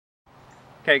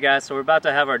Okay guys, so we're about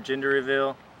to have our gender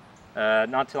reveal.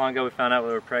 Not too long ago we found out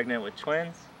we were pregnant with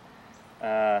twins.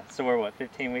 So we're what,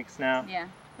 15 weeks now? Yeah.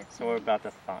 15 so we're about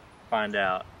to find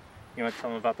out. You want to tell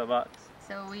them about the box?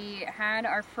 So we had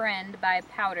our friend buy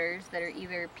powders that are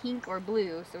either pink or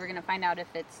blue. So we're going to find out if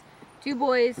it's 2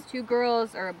 boys, 2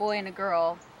 girls, or a boy and a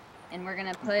girl. And we're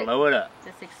going to put blow it up.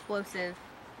 This explosive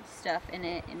stuff in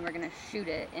it, and we're going to shoot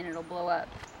it and it'll blow up.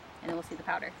 And then we'll see the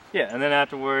powder. Yeah, and then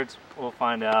afterwards we'll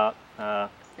find out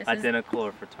identical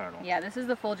or fraternal. Yeah, this is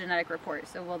the full genetic report,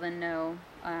 so we'll then know.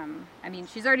 I mean,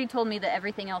 she's already told me that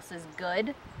everything else is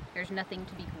good. There's nothing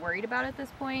to be worried about at this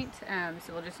point,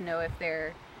 so we'll just know if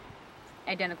they're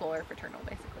identical or fraternal,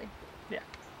 basically. Yeah,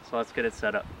 so let's get it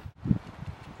set up.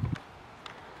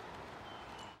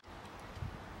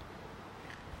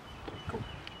 Cool.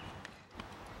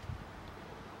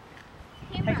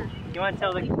 Hey, you want to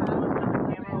tell the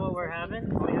camera what we're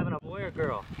having? Are we having a boy or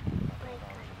girl?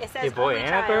 It says a boy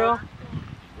and a girl?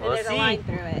 We'll see. A line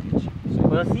through it.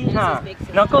 We'll see, huh?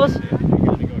 Knuckles?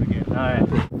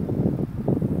 Alright.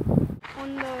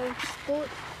 On the sport.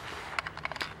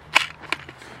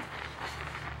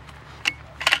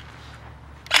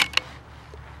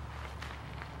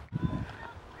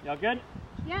 Y'all good?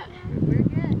 Yeah, we're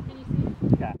good. Can you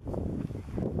see? Okay.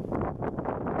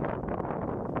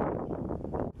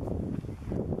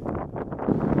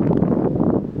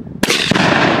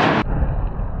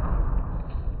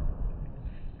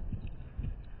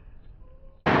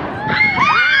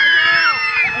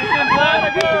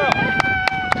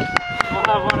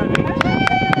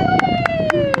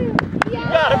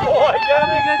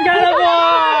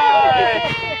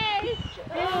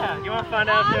 Find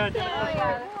out if they're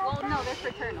identical. Well, no, they're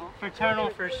fraternal. Fraternal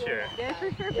for sure. They're for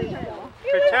sure fraternal.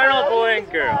 Fraternal boy and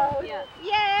girl. Yeah.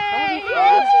 Yay!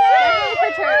 Definitely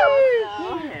fraternal.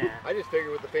 So. Yeah. I just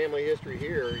figured with the family history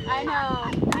here, you know. I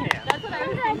know. Yeah. That's what I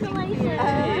was thinking. Congratulations!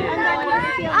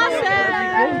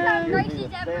 Awesome! Gracie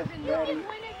ever been looking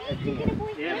to get a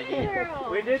boy and a girl.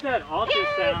 We did that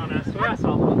ultrasound. I swear I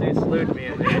saw one dude salute me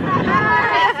in there. So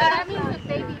that means the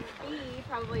baby B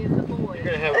probably is the boy. You're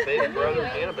going to have a baby brother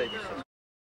and a baby sister.